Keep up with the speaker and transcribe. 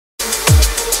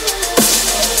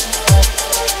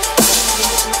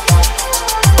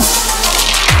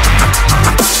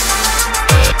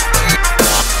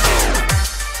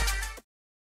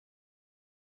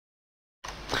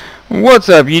What's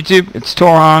up, YouTube? It's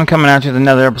Torhan coming out with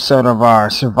another episode of our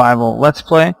survival let's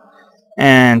play,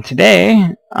 and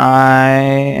today I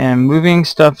am moving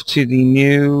stuff to the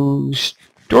new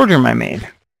storage room I made,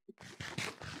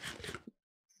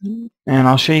 and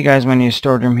I'll show you guys my new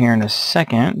storage room here in a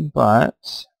second,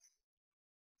 but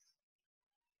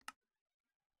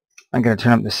I gotta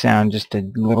turn up the sound just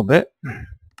a little bit.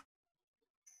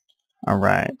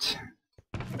 Alright.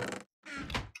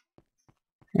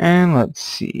 And let's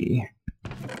see.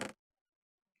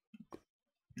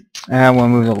 We'll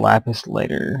move the lapis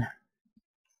later.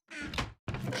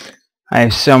 I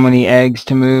have so many eggs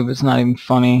to move, it's not even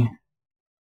funny.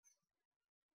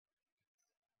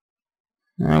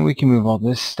 We can move all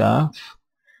this stuff.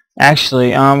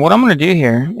 Actually, what I'm going to do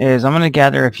here is I'm going to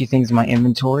gather a few things in my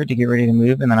inventory to get ready to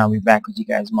move, and then I'll be back with you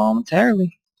guys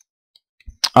momentarily.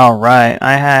 Alright,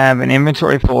 I have an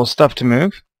inventory full of stuff to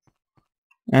move.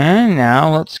 And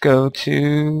now let's go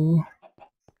to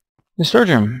the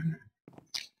storage room.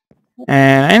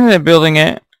 And I ended up building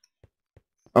it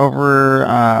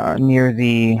over near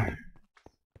the...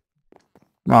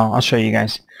 Well, I'll show you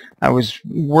guys. I was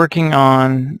working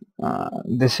on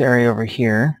this area over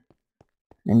here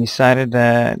and decided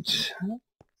that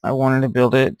I wanted to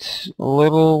build it a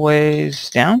little ways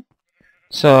down.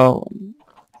 So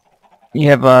you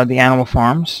have the animal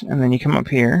farms, and then you come up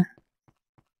here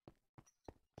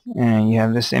and you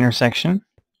have this intersection,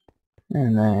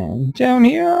 and then down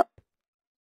here,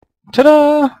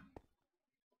 ta-da!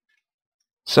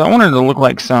 So I wanted it to look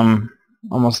like some,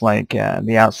 almost like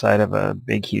the outside of a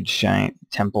big huge giant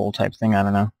temple type thing, I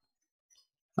don't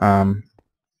know,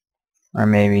 or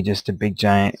maybe just a big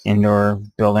giant indoor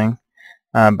building,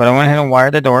 but I went ahead and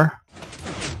wired the door.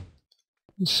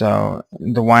 So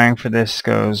the wiring for this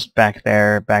goes back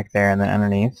there, and then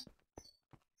underneath.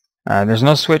 There's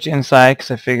no switch inside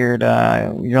because I figured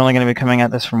you're only going to be coming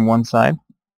at this from one side.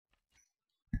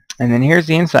 And then here's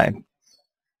the inside.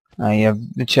 You have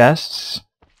the chests,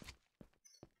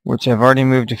 which I've already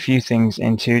moved a few things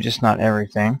into, just not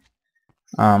everything.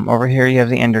 Over here you have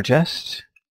the ender chest,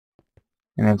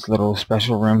 and its little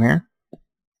special room here.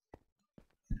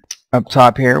 Up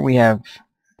top here we have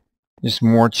just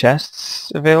more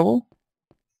chests available.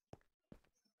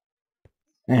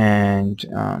 And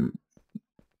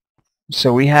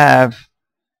so we have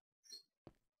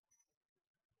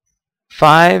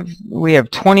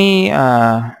 20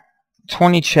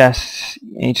 chests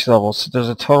each level, so there's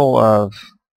a total of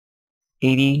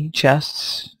 80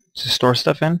 chests to store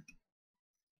stuff in,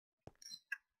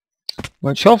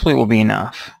 which hopefully will be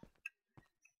enough.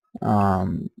 But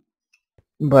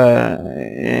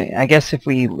I guess if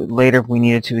we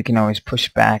needed to, we can always push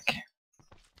back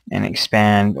and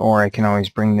expand, or I can always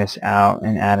bring this out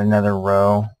and add another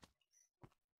row.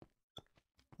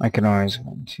 I can always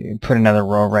put another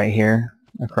row right here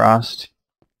across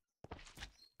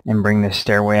and bring this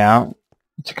stairway out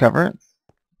to cover it.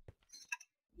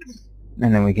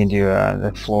 And then we can do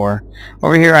the floor.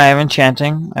 Over here I have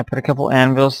enchanting. I put a couple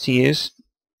anvils to use.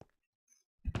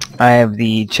 I have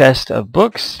the chest of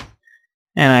books,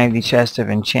 and I have the chest of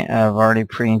already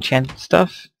pre-enchanted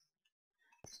stuff.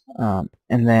 And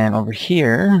then over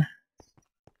here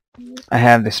I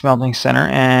have the smelting center,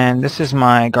 and this is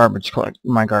my garbage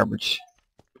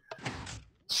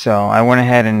So I went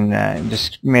ahead and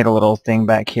just made a little thing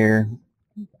back here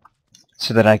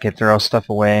so that I could throw stuff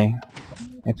away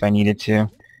if I needed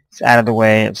to. It's out of the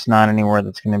way, it's not anywhere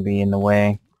that's going to be in the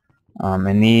way.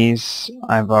 And these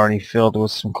I've already filled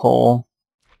with some coal,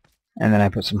 and then I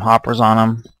put some hoppers on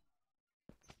them.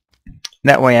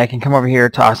 That way I can come over here,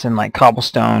 toss in like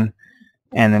cobblestone,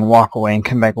 and then walk away and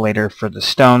come back later for the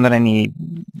stone that I need.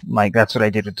 Like that's what I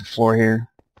did with the floor here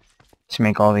to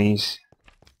make all these.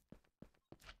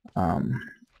 But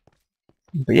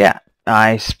yeah,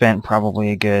 I spent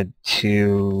probably a good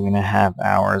 2.5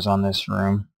 hours on this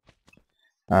room.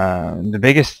 The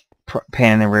biggest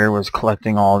pain in the rear was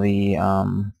collecting all the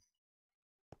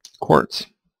quartz,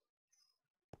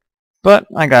 but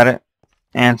I got it,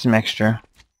 and some extra,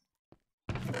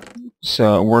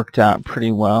 so it worked out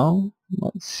pretty well.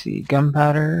 Let's see,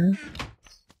 gunpowder.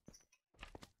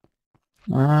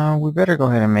 We better go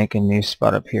ahead and make a new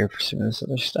spot up here for some of this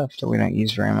other stuff that we don't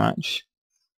use very much.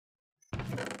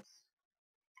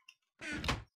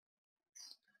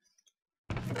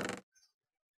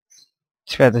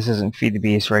 Too bad this isn't Feed the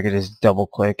Beast where I could just double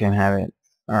click and have it,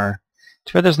 or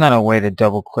too bad there's not a way to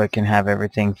double click and have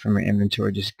everything from your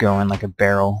inventory just go in like a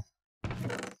barrel.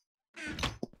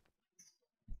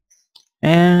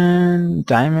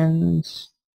 Diamonds.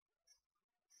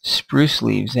 Spruce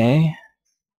leaves, eh?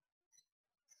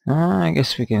 I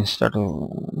guess we can start a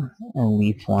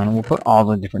leaf one. We'll put all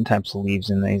the different types of leaves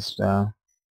in these.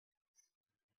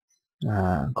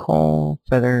 Coal,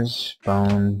 feathers,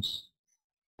 bones.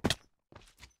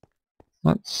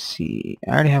 Let's see.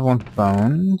 I already have one for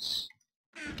bones.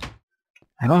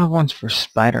 I don't have ones for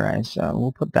spider eyes, though.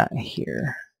 We'll put that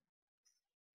here.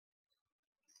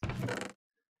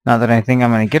 Not that I think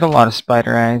I'm going to get a lot of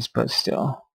spider eyes, but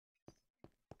still.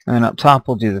 And then up top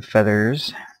we'll do the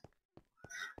feathers.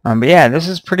 But yeah, this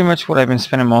is pretty much what I've been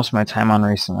spending most of my time on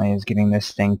recently, is getting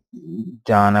this thing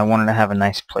done. I wanted to have a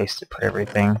nice place to put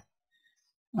everything.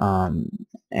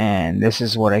 And this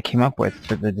is what I came up with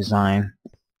for the design.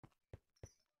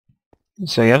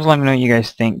 So you have to let me know what you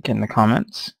guys think in the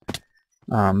comments.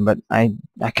 But I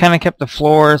kind of kept the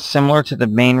floor similar to the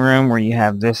main room, where you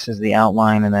have this as the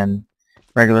outline and then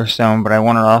regular stone, but I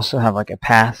wanted to also have like a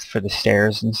path for the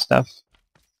stairs and stuff.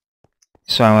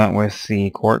 So I went with the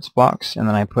quartz blocks, and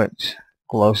then I put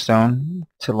glowstone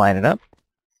to light it up.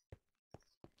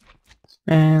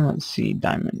 And let's see,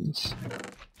 diamonds.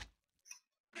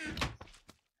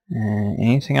 And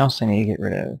anything else I need to get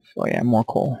rid of? Oh yeah, more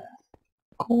coal.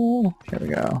 Cool. Here we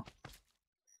go.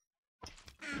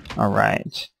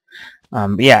 Alright.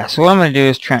 But yeah, so what I'm going to do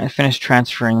is finish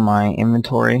transferring my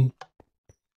inventory.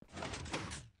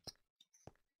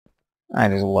 I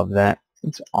just love that.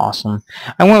 It's awesome.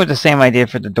 I went with the same idea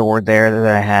for the door there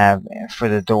that I have for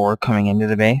the door coming into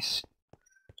the base.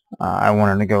 I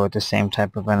wanted to go with the same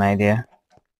type of an idea.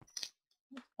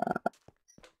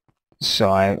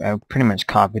 So I pretty much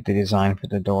copied the design for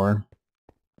the door.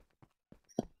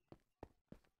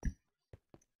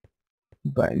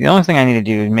 But the only thing I need to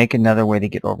do is make another way to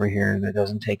get over here that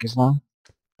doesn't take as long.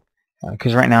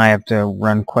 Because right now I have to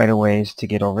run quite a ways to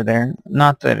get over there.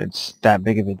 Not that it's that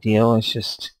big of a deal, it's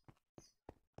just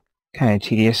kind of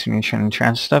tedious when you're trying to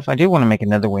transfer stuff. I do want to make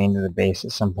another way into the base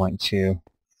at some point too.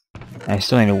 I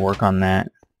still need to work on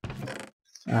that.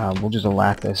 We'll just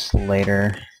lapis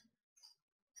later.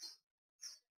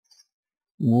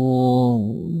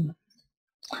 Wool.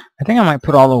 I think I might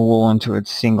put all the wool into a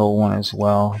single one as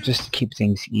well, just to keep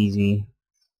things easy.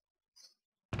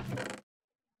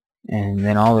 And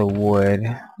then all the wood,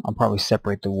 I'll probably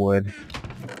separate the wood.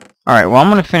 Alright, well I'm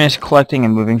going to finish collecting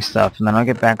and moving stuff, and then I'll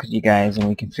get back with you guys and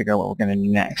we can figure out what we're going to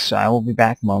do next. So I will be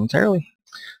back momentarily.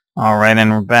 Alright,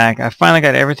 and we're back. I finally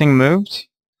got everything moved.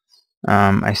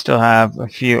 I still have a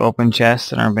few open chests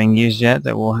that aren't being used yet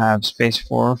that we'll have space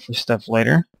for stuff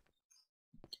later.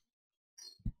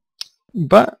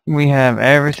 But we have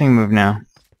everything moved now.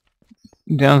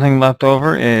 The only thing left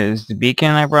over is the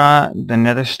beacon I brought, the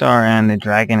nether star, and the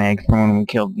dragon egg from when we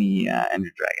killed the ender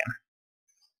dragon.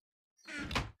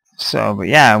 So, but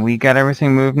yeah, we got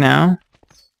everything moved now.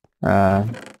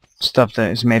 Stuff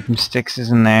that is made from sticks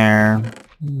is in there.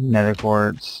 Nether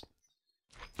quartz.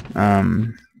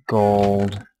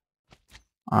 Gold.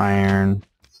 Iron.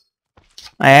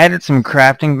 I added some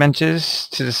crafting benches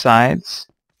to the sides.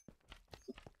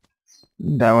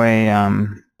 That way,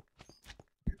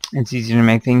 it's easier to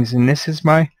make things. And this is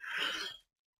my...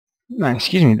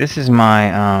 excuse me, this is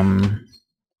my,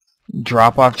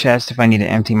 drop-off chest if I need to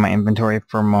empty my inventory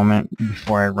for a moment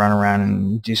before I run around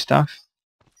and do stuff.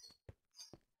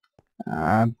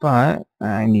 But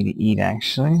I need to eat,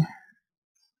 actually.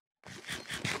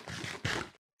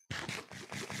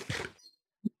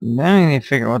 Then I need to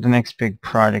figure out what the next big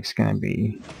project's going to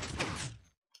be.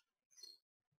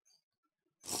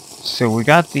 So we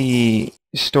got the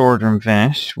storage room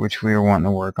finished, which we were wanting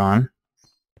to work on.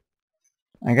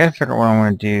 I gotta figure out what I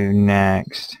want to do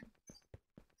next.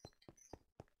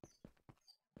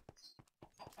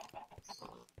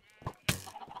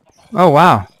 Oh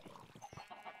wow!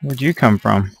 Where'd you come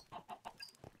from?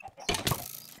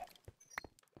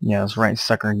 Yeah, that's right,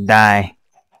 sucker. Die.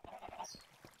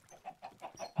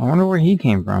 I wonder where he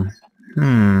came from.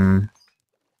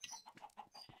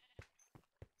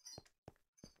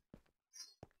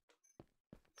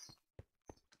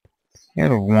 He had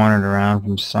to have wandered around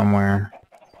from somewhere.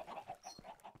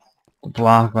 The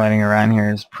block lighting around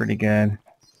here is pretty good.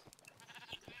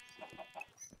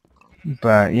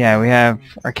 But yeah, we have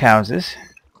our cowses,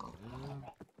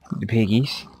 the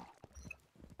piggies,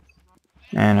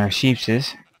 and our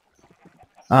sheepses.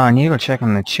 Oh, I need to go check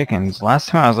on the chickens. Last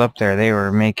time I was up there, they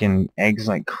were making eggs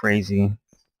like crazy.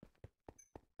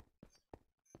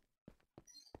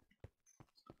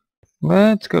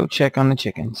 Let's go check on the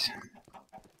chickens.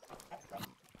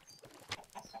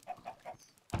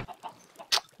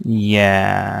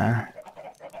 Yeah.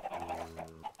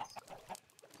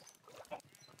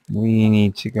 We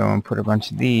need to go and put a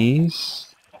bunch of these.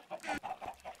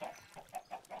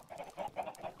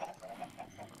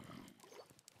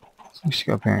 So we should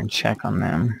go up here and check on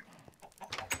them.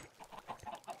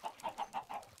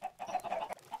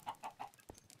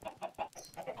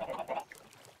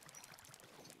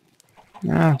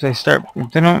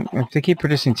 If they keep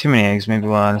producing too many eggs, maybe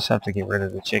we'll just have to get rid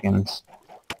of the chickens.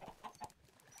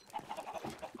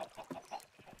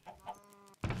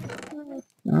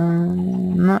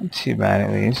 Not too bad,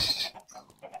 at least.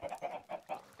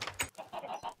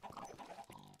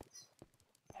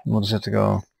 We'll just have to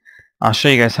go. I'll show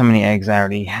you guys how many eggs I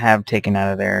already have taken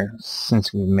out of there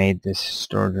since we've made this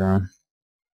storage room.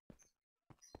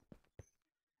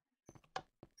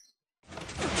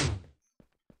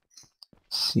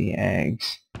 See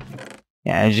eggs.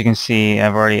 Yeah, as you can see,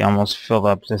 I've already almost filled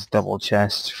up this double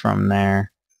chest from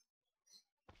there.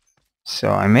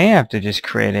 So I may have to just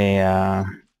create a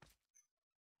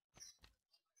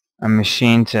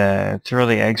machine to throw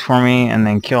the eggs for me, and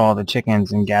then kill all the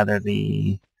chickens and gather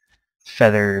the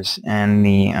feathers and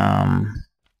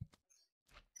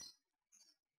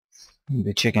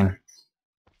the chicken.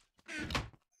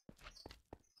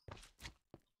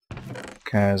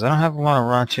 Because I don't have a lot of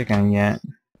raw chicken yet,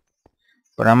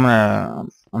 but I'm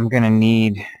gonna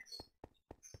need.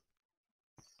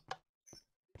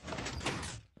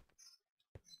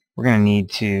 We're gonna need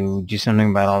to do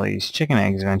something about all these chicken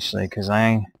eggs eventually, because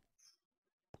I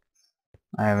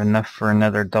have enough for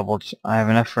another I have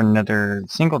enough for another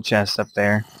single chest up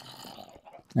there,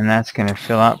 and that's gonna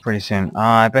fill out pretty soon. Oh,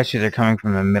 I bet you they're coming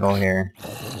from the middle here.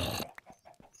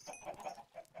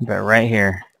 But right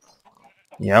here.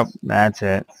 Yep, that's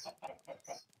it.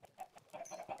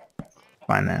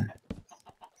 Fine then.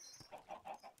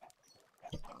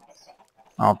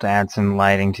 I'll have to add some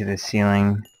lighting to the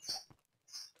ceiling.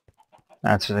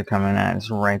 That's where they're coming at. It's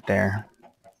right there.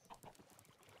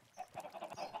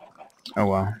 Oh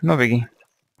well, no biggie.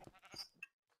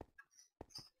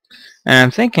 And I'm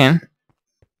thinking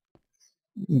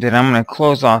that I'm going to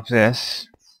close off this,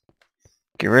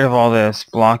 get rid of all this,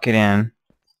 block it in,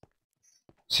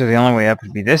 so the only way up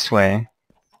would be this way,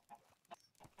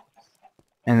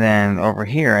 and then over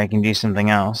here I can do something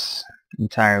else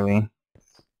entirely.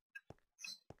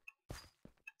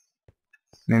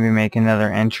 Maybe make another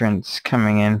entrance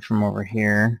coming in from over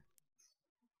here.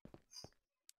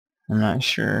 I'm not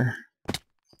sure.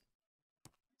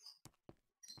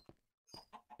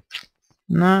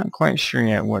 Not quite sure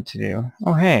yet what to do.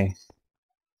 Oh hey.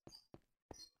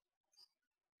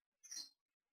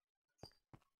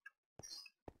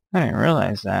 I didn't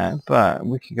realize that, but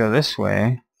we could go this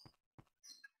way.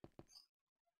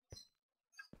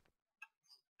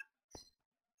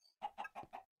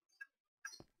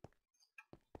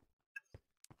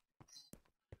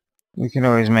 We could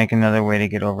always make another way to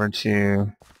get over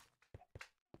to...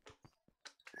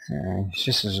 it's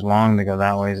just as long to go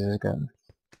that way as it goes.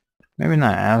 Maybe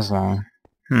not as long.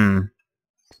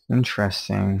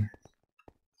 Interesting.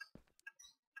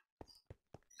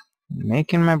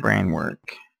 Making my brain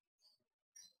work.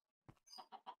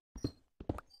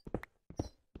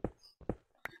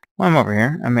 While I'm over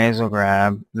here, I may as well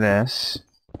grab this.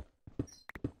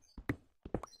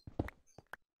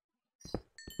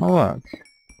 Oh look.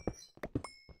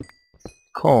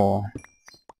 Coal.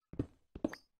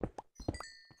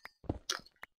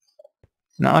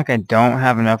 Not like I don't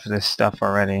have enough of this stuff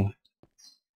already.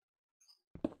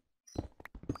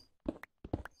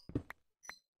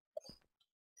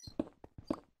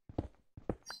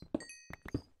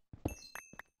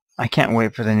 I can't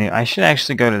wait for the new... I should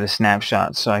actually go to the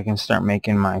snapshot so I can start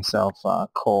making myself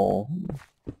coal.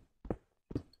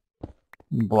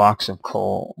 Blocks of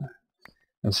coal.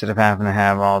 Instead of having to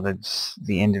have all the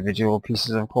individual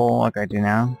pieces of coal like I do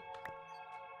now.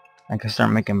 I can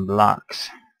start making blocks.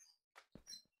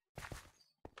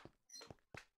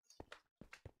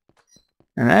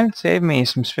 And that'd save me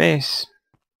some space.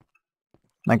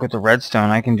 Like with the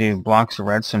redstone, I can do blocks of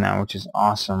redstone now, which is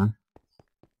awesome.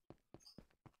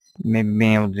 Maybe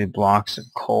being able to do blocks of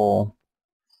coal.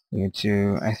 We get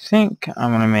to, I think I'm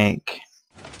going to make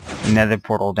a nether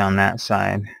portal down that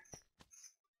side.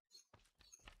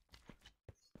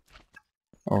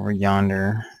 Over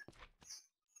yonder.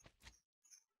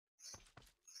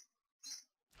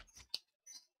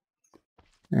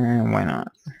 And why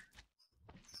not?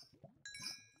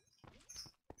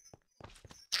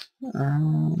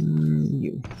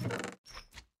 You.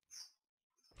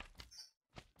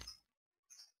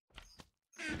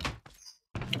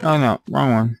 Oh no,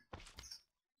 wrong one.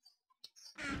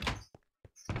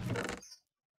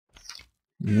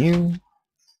 You.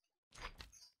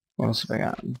 What else have I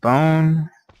got? Bone.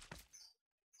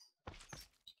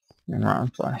 And rotten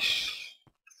flesh.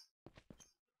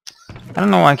 I don't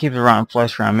know why I keep the rotten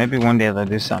flesh around. Maybe one day they'll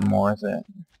do something more with it.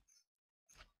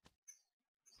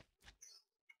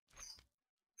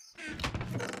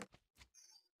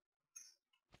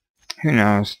 Who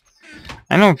knows?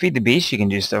 I know in Feed the Beast you can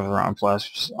do stuff with rotten flesh,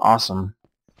 which is awesome.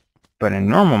 But in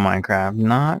normal Minecraft,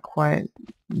 not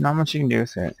much you can do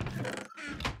with it.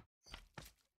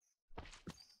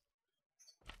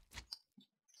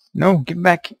 No, get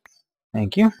back.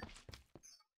 Thank you.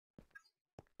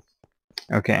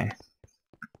 Okay.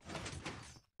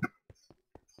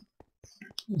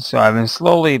 So I've been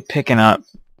slowly picking up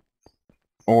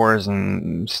ores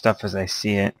and stuff as I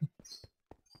see it.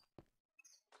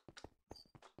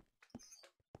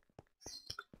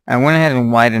 I went ahead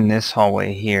and widened this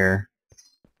hallway here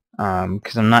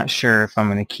because I'm not sure if I'm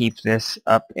going to keep this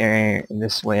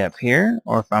this way up here,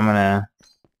 or if I'm going to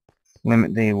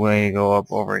limit the way to go up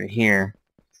over to here.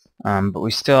 But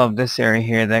we still have this area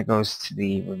here that goes to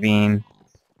the ravine.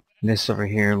 This over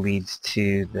here leads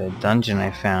to the dungeon I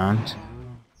found.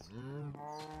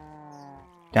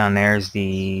 Down there is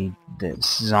the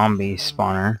zombie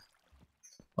spawner.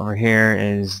 Over here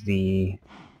is the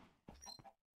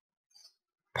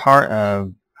part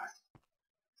of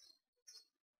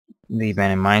the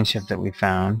abandoned mine shaft that we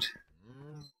found.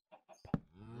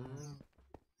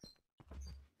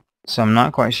 So I'm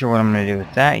not quite sure what I'm going to do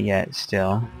with that yet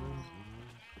still.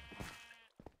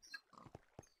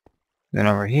 Then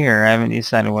over here, I haven't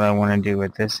decided what I want to do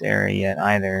with this area yet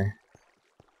either.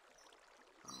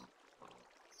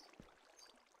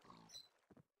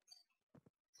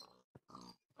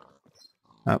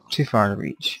 Oh, too far to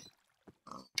reach.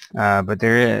 But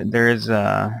there is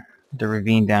the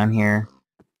ravine down here.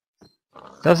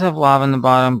 It does have lava in the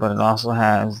bottom, but it also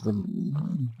has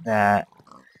that.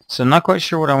 So I'm not quite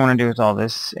sure what I want to do with all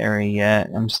this area yet.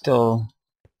 I'm still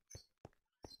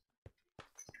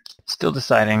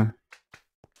deciding.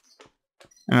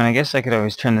 I mean, I guess I could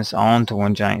always turn this all into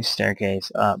one giant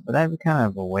staircase up, but that'd be kind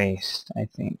of a waste, I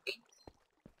think.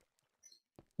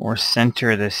 Or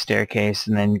center this staircase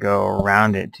and then go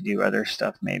around it to do other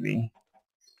stuff, maybe.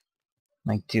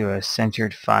 Like do a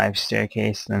centered 5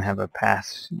 staircase and then have a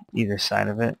path either side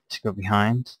of it to go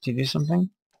behind to do something.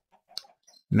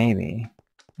 Maybe.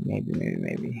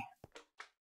 Maybe.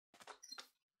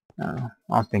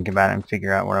 I'll think about it and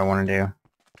figure out what I want to do.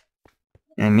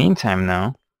 In the meantime,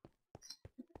 though,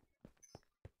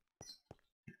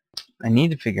 I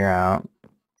need to figure out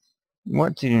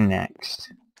what to do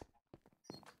next.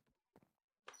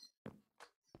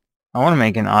 I want to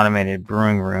make an automated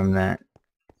brewing room that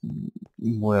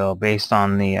will, based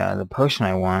on the potion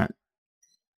I want,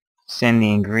 send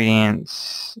the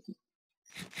ingredients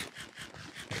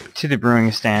to the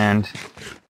brewing stand,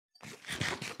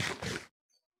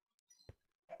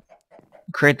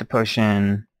 create the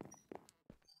potion,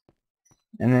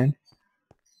 and then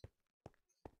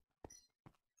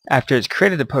after it's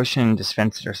created the potion,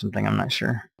 dispense it or something. I'm not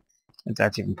sure if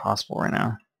that's even possible right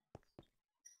now.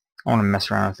 I want to mess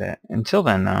around with it. Until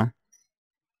then, though,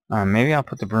 maybe I'll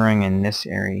put the brewing in this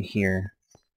area here.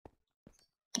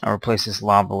 I'll replace this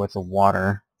lava with the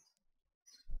water.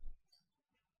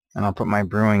 And I'll put my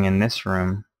brewing in this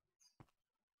room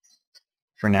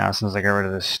for now, since I got rid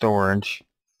of the storage.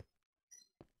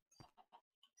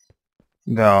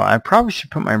 Though, I probably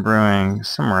should put my brewing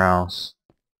somewhere else,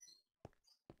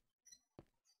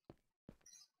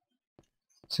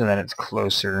 so that it's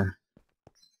closer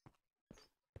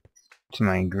to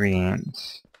my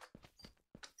ingredients.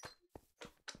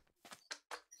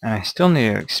 And I still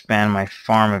need to expand my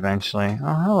farm eventually.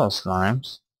 Oh, hello,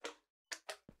 slimes.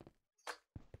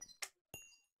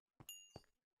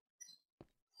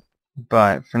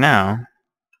 But for now,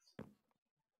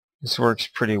 this works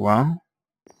pretty well.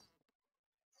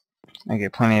 I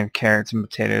get plenty of carrots and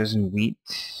potatoes and wheat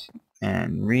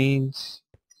and reeds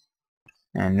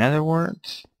and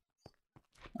netherwort.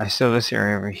 I still have this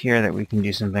area over here that we can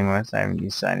do something with. I haven't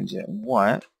decided yet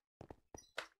what.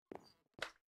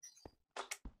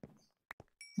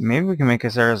 Maybe we can make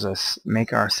ourselves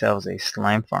a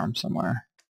slime farm somewhere.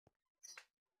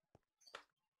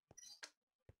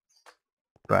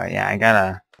 But yeah,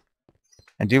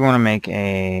 I do want to make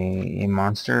a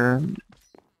monster,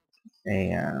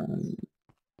 an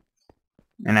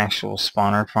actual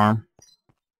spawner farm,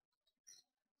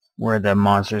 where the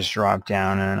monsters drop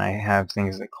down and I have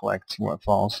things that collect what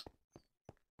falls.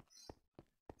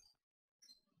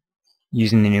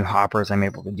 Using the new hoppers, I'm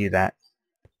able to do that.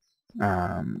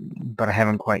 But I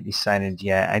haven't quite decided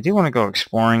yet. I do want to go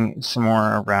exploring some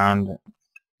more around.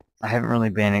 I haven't really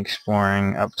been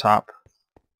exploring up top.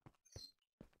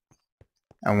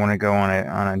 I want to go on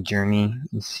a journey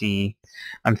and see.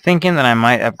 I'm thinking that I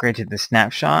might upgrade to the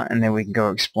snapshot, and then we can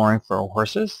go exploring for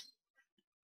horses.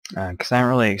 Because I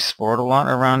haven't really explored a lot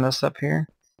around us up here.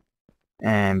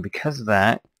 And because of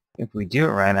that, if we do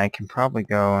it right, I can probably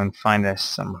go and find us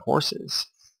some horses.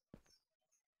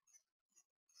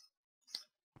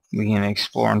 We can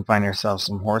explore and find ourselves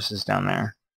some horses down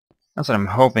there. That's what I'm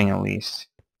hoping, at least.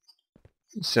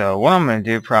 So what I'm going to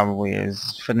do probably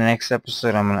is, for the next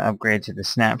episode, I'm going to upgrade to the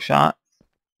snapshot.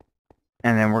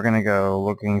 And then we're going to go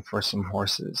looking for some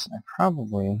horses. I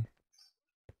probably...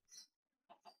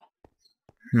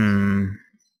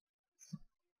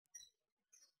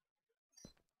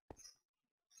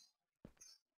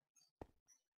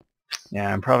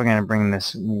 Yeah, I'm probably going to bring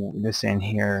this in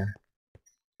here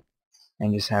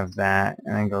and just have that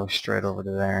and then go straight over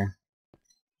to there.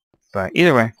 But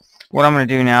either way, what I'm going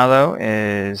to do now, though,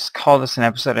 is call this an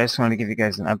episode. I just wanted to give you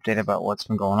guys an update about what's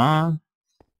been going on.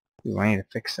 Ooh, I need to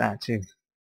fix that, too.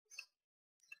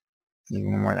 Need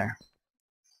one more there.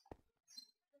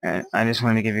 And I just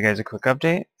wanted to give you guys a quick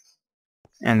update.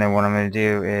 And then what I'm going to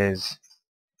do is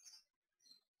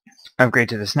upgrade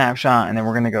to the snapshot, and then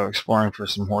we're going to go exploring for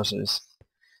some horses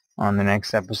on the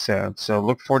next episode. So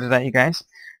look forward to that, you guys.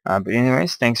 But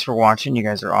anyways, thanks for watching. You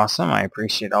guys are awesome. I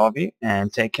appreciate all of you.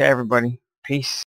 And take care, everybody. Peace.